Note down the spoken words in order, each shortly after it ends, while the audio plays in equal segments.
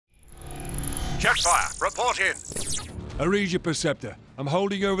Jetfire, report in. I read your Perceptor. I'm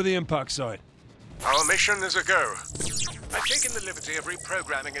holding over the impact site. Our mission is a go. I've taken the liberty of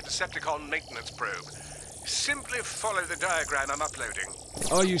reprogramming a Decepticon maintenance probe. Simply follow the diagram I'm uploading.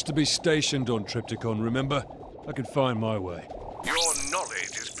 I used to be stationed on Trypticon, remember? I could find my way. Your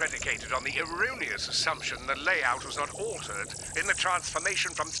knowledge is predicated on the erroneous assumption the layout was not altered in the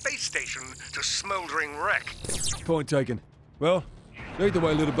transformation from space station to smoldering wreck. Point taken. Well, lead the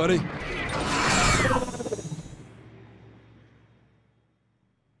way, little buddy.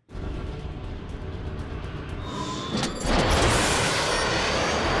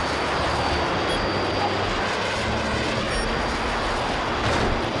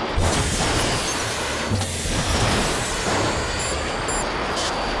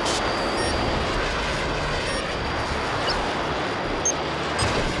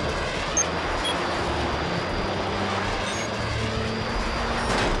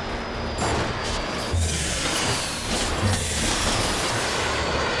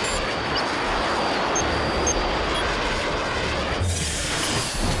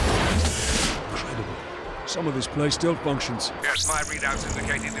 Some of this place still functions. Yes, my readouts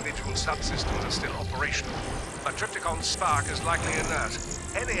indicate individual subsystems are still operational. But Trypticon's spark is likely inert.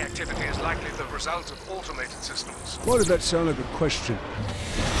 Any activity is likely the result of automated systems. Why did that sound like a question?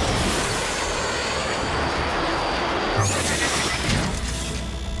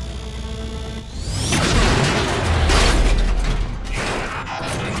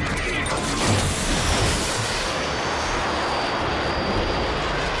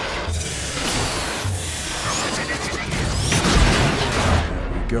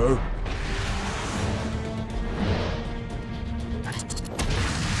 Go.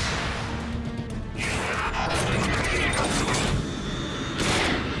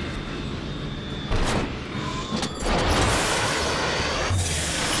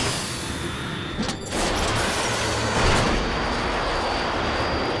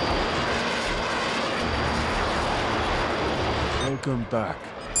 Welcome back.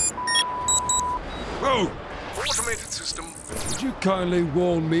 Whoa! Automated system. Would you kindly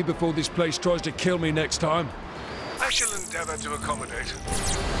warn me before this place tries to kill me next time? I shall endeavor to accommodate.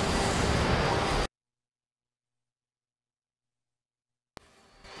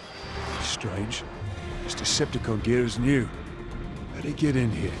 Strange. This Decepticon gear is new. How'd he get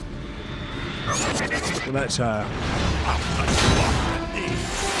in here? Well, that's how.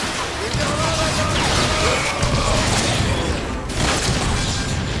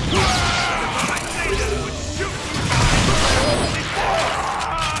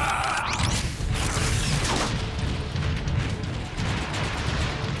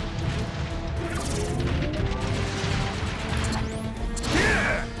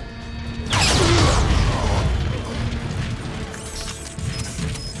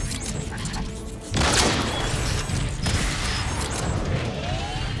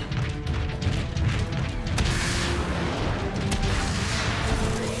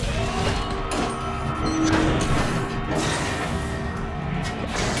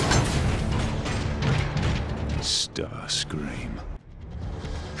 Starscream.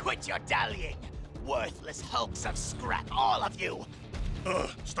 Quit your dallying! Worthless hulks of scrap, all of you!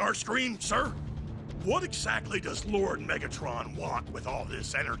 Starscream, sir? What exactly does Lord Megatron want with all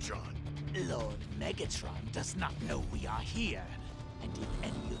this energon? Lord Megatron does not know we are here. And if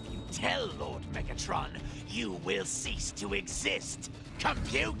any of you tell Lord Megatron, you will cease to exist.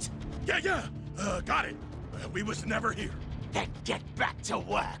 Compute? Yeah, got it. We was never here. Then get back to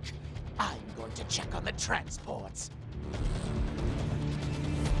work. I'm going to check on the transports.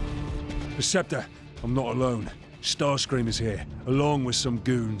 Perceptor, I'm not alone. Starscream is here, along with some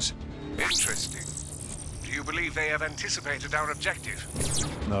goons. Interesting. Do you believe they have anticipated our objective?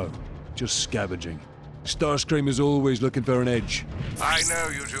 No, just scavenging. Starscream is always looking for an edge. I know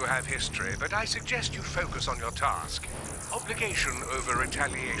you two have history, but I suggest you focus on your task. Obligation over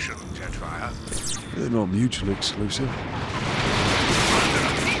retaliation, Jetfire. They're not mutually exclusive.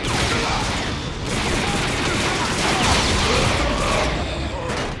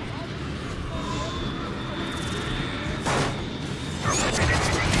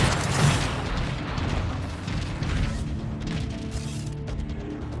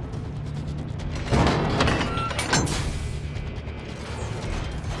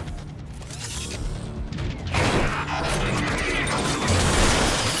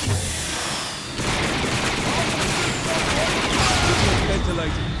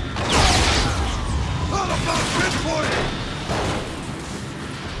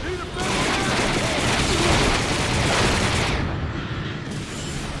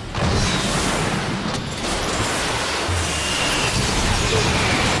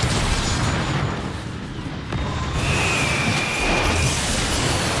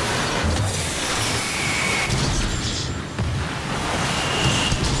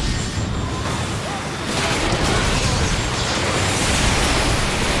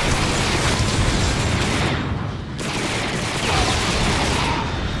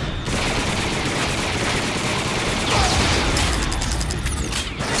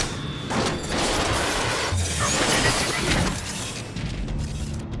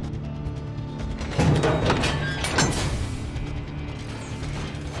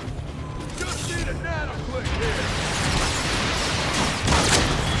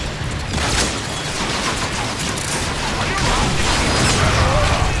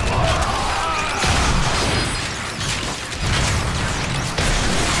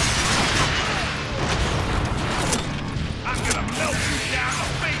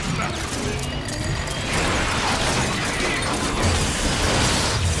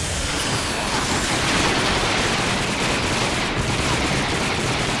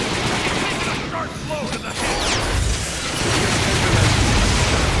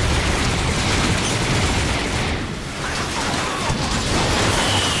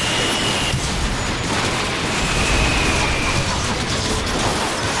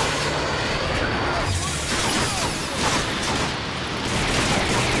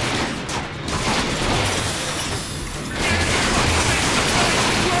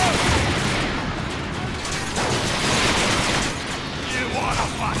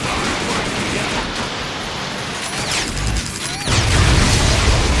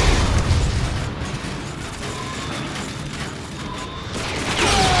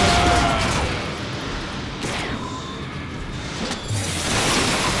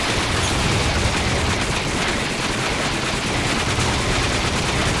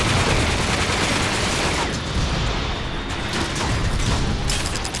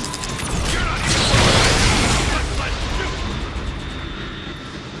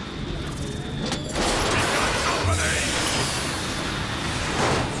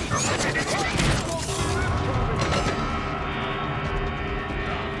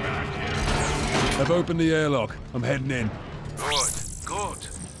 I've opened the airlock. I'm heading in. Good, good.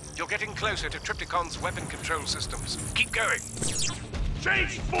 You're getting closer to Trypticon's weapon control systems. Keep going.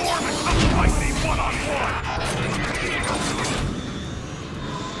 Change form and come fight me one-on-one!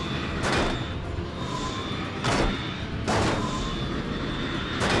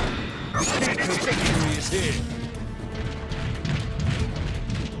 Victory is here.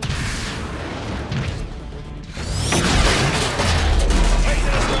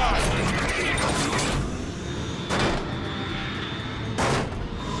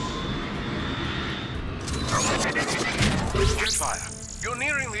 Jetfire, you're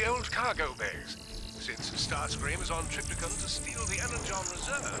nearing the old cargo bays. Since Starscream is on Trypticon to steal the Energon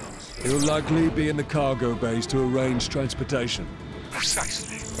reserves. He'll likely be in the cargo bays to arrange transportation.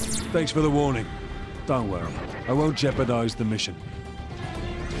 Precisely. Thanks for the warning. Don't worry, I won't jeopardize the mission.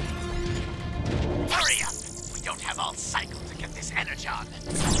 Hurry up! We don't have all cycle to get this Energon.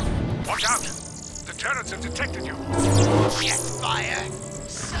 Watch out! The turrets have detected you. Jetfire.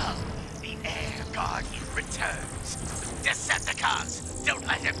 So, the air guardian returns. Decepticons, don't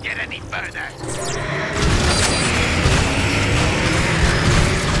let him get any further.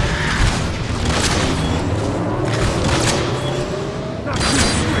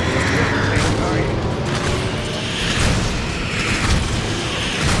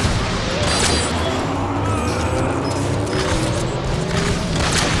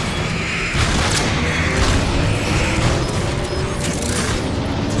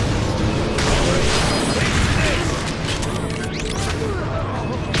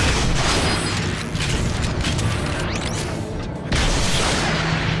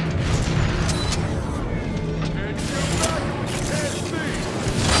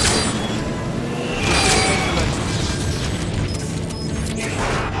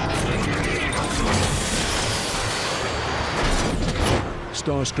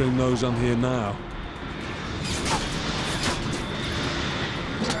 Starscream knows I'm here now.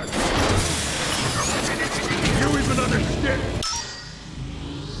 You even understand?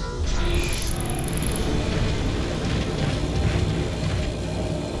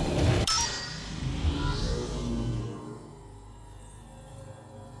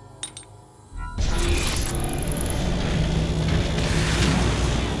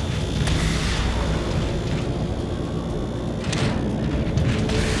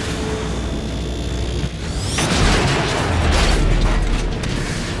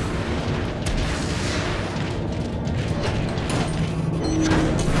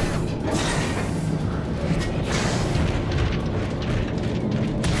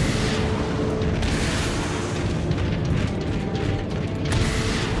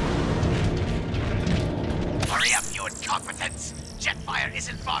 Jetfire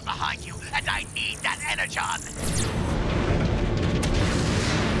isn't far behind you, and I need that Energon!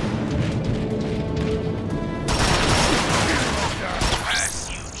 Curse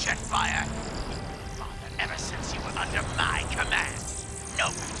you, Jetfire! Father, ever since you were under my command. No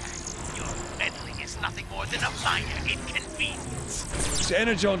matter. Your meddling is nothing more than a minor inconvenience. This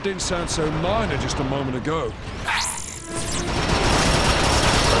Energon didn't sound so minor just a moment ago.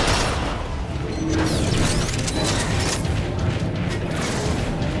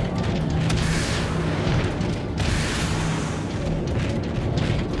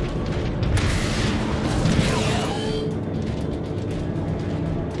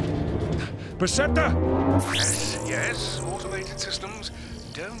 Perceptor? Yes, yes, automated systems.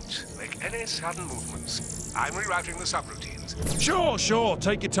 Don't make any sudden movements. I'm rerouting the subroutines. Sure,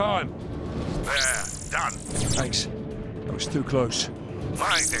 take your time. There, done. Thanks. I was too close.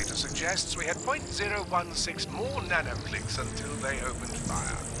 My data suggests we had 0.016 more nanoclicks until they opened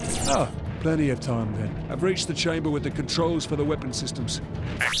fire. Ah, plenty of time then. I've reached the chamber with the controls for the weapon systems.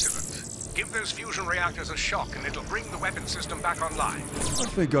 Excellent. Give those fusion reactors a shock and it'll bring the weapon system back online. I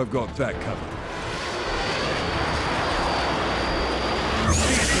think I've got that covered.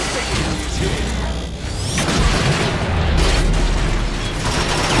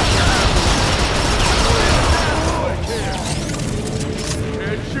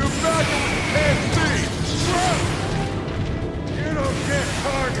 Can't shoot back when you can't see! You don't get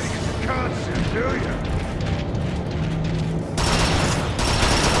targeting as a concept, do you?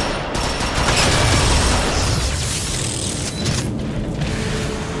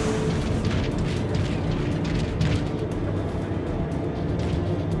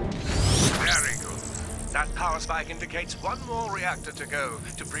 Power spike indicates one more reactor to go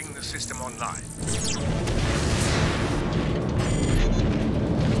to bring the system online.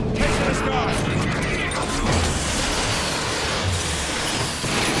 Take to the sky!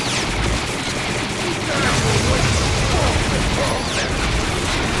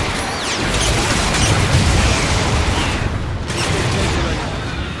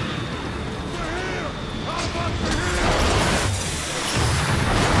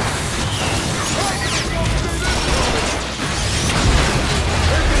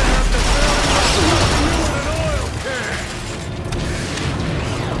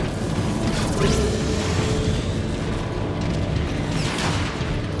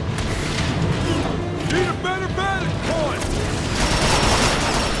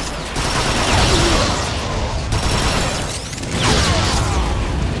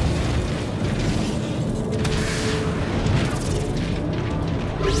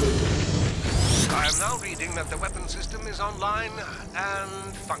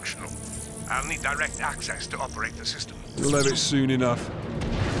 functional. I'll need direct access to operate the system. You'll have it soon enough.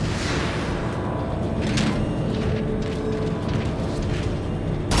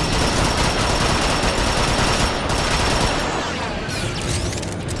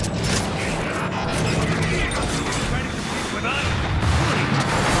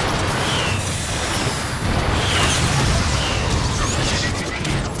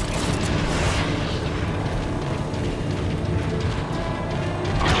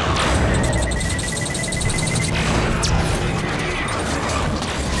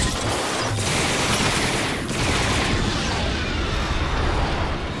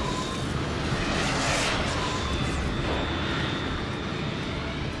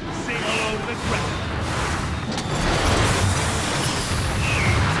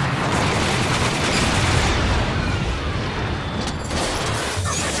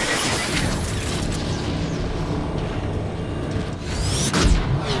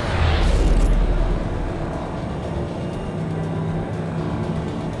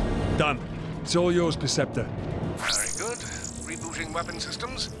 Done. It's all yours, Perceptor. Very good. Rebooting weapon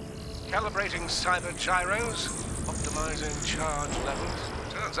systems, calibrating cyber gyros, optimizing charge levels.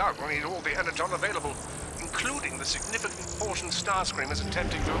 Turns out we'll need all the energon available, including the significant portion Starscream is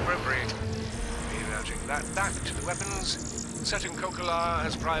attempting to appropriate. Rerouting that back to the weapons, setting Kokolar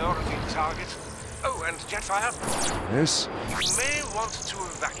as priority target. Oh, and Jetfire? Yes? You may want to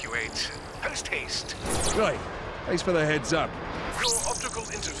evacuate. Post-haste. Right. Thanks for the heads up. Your optical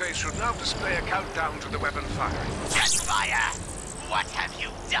interface should now display a countdown to the weapon firing. Jetfire! What have you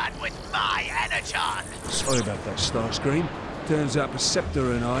done with my energon? Sorry about that, Starscream. Turns out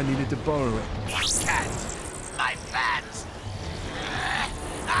Perceptor and I needed to borrow it. You can't. My fans.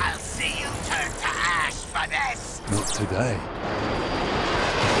 I'll see you turn to ash for this. Not today.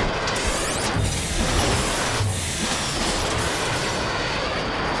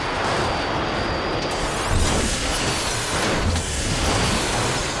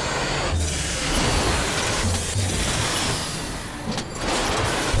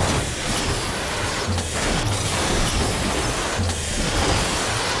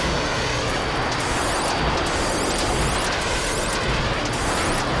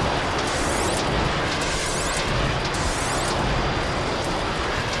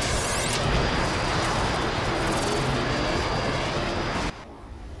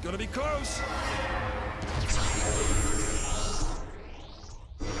 Gonna be close.